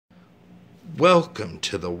Welcome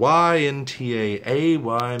to the YNTAAY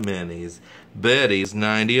Minis Betty's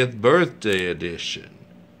 90th birthday edition.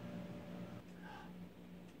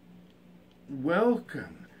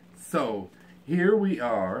 Welcome. So, here we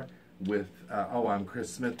are with, I'm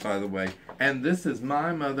Chris Smith, by the way, and this is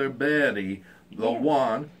my mother, Betty, the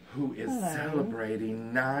one who is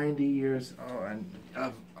celebrating 90 years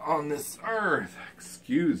on this earth.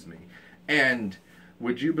 Excuse me. And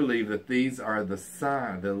would you believe that these are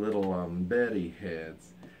the little Betty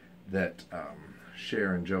heads that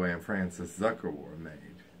Sharon Joanne Frances Zuckerwar made?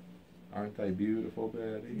 Aren't they beautiful,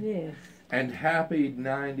 Betty? Yes. And happy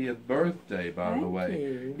 90th birthday, by the way. Thank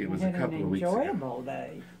you. It was a couple of weeks ago. We had an enjoyable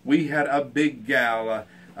day. We had a big gala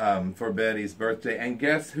for Betty's birthday, and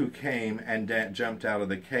guess who came and jumped out of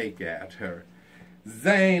the cake at her?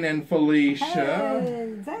 Zane and Felicia.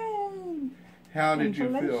 Hey, Zane. How did you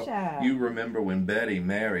feel? You remember when Betty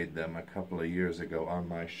married them a couple of years ago on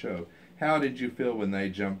my show. How did you feel when they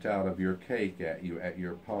jumped out of your cake at you at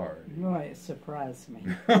your party? Well, it surprised me.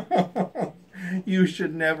 You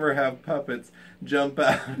should never have puppets jump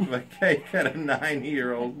out of a cake at a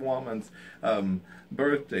 90-year-old woman's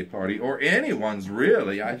birthday party, or anyone's,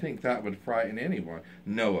 really. I think that would frighten anyone.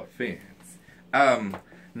 No offense.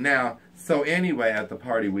 Now, so anyway, at the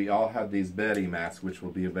party, we all had these Betty masks, which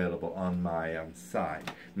will be available on my site.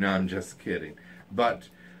 No, I'm just kidding. But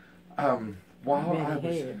while I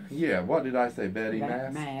was, what did I say? Betty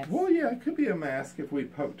mask? Well, yeah, it could be a mask if we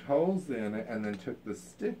poked holes in it and then took the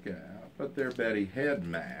stick out. But they're Betty head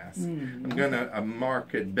masks. I'm gonna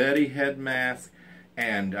market Betty head mask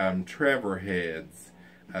and Trevor heads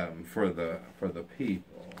for the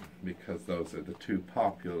people, because those are the two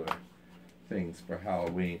popular things for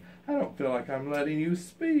Halloween. I don't feel like I'm letting you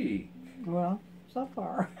speak. Well, so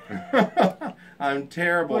far. I'm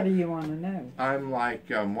terrible. What do you want to know? I'm like,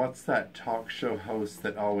 what's that talk show host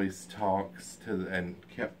that always talks to and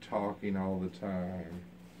kept talking all the time?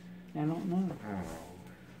 I don't know. Oh.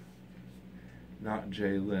 Not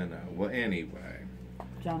Jay Leno. Well, anyway.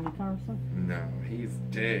 Johnny Carson? No, he's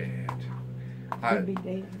dead. Could be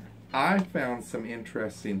dead. I found some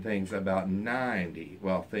interesting things about 90.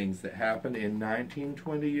 Well, things that happened in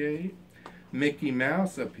 1928. Mickey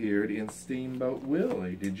Mouse appeared in Steamboat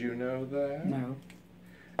Willie. Did you know that? No.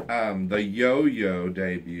 The yo-yo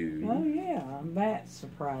debuted. Oh, yeah. That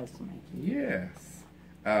surprised me. Yes.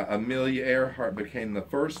 Amelia Earhart became the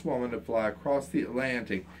first woman to fly across the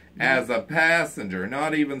Atlantic as a passenger.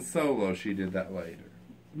 Not even solo. She did that later.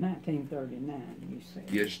 1939, you said.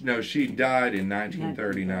 Yes, no, she died in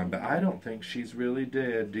 1939, but I don't think she's really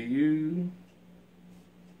dead. Do you?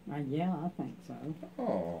 Yeah, I think so.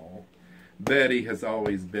 Oh. Betty has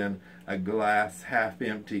always been a glass half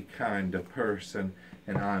empty kind of person,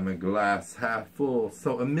 and I'm a glass half full.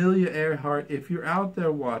 So Amelia Earhart, if you're out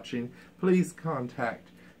there watching, please contact.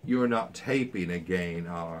 You're not taping again,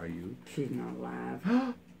 are you? She's not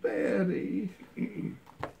alive. Betty.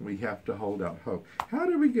 We have to hold out hope. How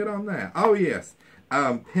did we get on that? Oh, yes.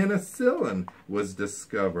 Penicillin was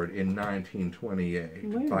discovered in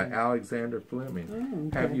 1928 by Alexander Fleming. Oh,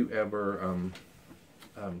 okay. Have you ever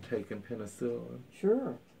taken penicillin?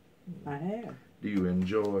 Sure, I have. Do you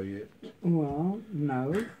enjoy it? Well,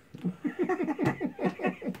 no.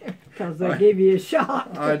 Because they give you a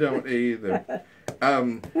shot. I don't either.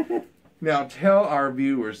 Now, tell our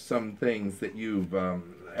viewers some things that you've...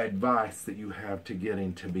 advice that you have to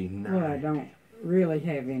getting to be 90. Well, I don't really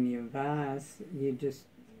have any advice. You just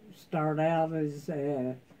start out as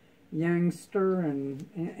a youngster, and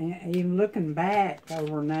even looking back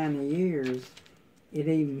over 90 years, it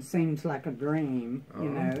even seems like a dream.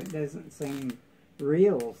 You know, it doesn't seem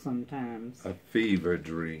real sometimes. A fever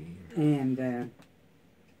dream. And,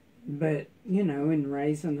 but, you know, in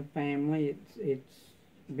raising a family, it's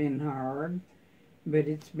been hard. But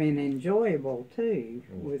it's been enjoyable, too,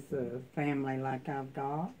 with a family like I've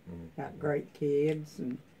got. Got great kids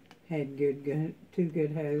and had two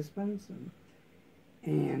good husbands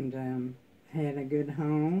and had a good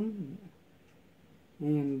home.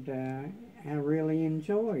 And I really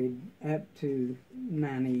enjoyed up to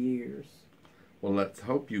 90 years. Well, let's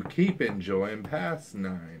hope you keep enjoying past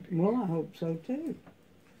 90. Well, I hope so, too.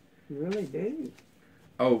 I really do.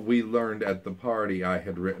 Oh, we learned at the party I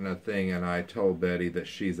had written a thing, and I told Betty that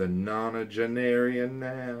she's a nonagenarian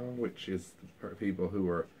now, which is the people who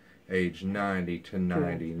are age 90 to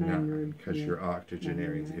 99, because you're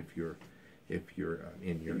octogenarians if you're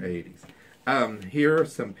in your 80s. Here are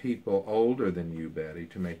some people older than you, Betty,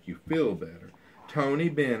 to make you feel better. Tony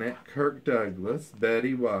Bennett, Kirk Douglas,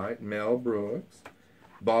 Betty White, Mel Brooks,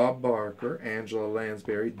 Bob Barker, Angela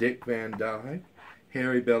Lansbury, Dick Van Dyke,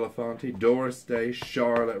 Harry Belafonte, Doris Day,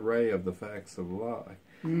 Charlotte Ray of The Facts of Life,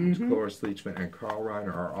 Cloris Leachman, and Carl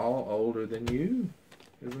Reiner are all older than you.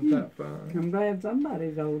 Isn't that fun? I'm glad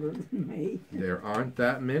somebody's older than me. There aren't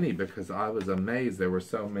that many, because I was amazed there were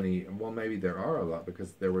so many. Well, maybe there are a lot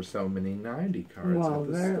because there were so many 90 cards Well,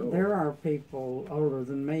 at the store. there are people older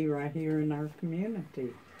than me right here in our community.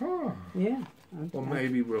 Huh. Yeah. Well,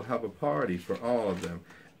 maybe we'll have a party for all of them.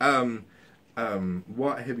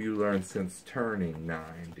 What have you learned since turning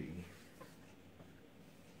 90?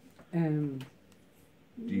 I'm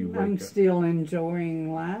still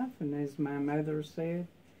enjoying life, and as my mother said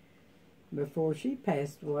before she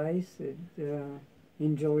passed away, said,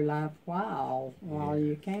 enjoy life while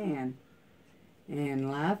you can.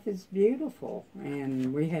 And life is beautiful,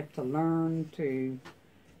 and we have to learn to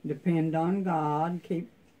depend on God,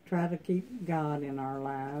 try to keep God in our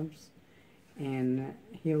lives, and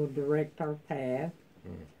He'll direct our path.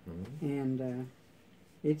 And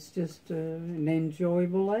it's just an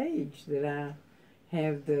enjoyable age that I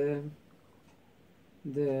have the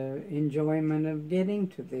enjoyment of getting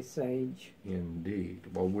to this age. Indeed.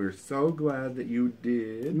 Well, we're so glad that you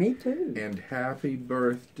did. Me too. And happy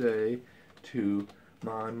birthday to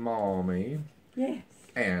my mommy. Yes.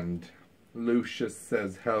 And Lucius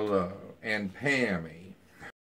says hello. And Pammy.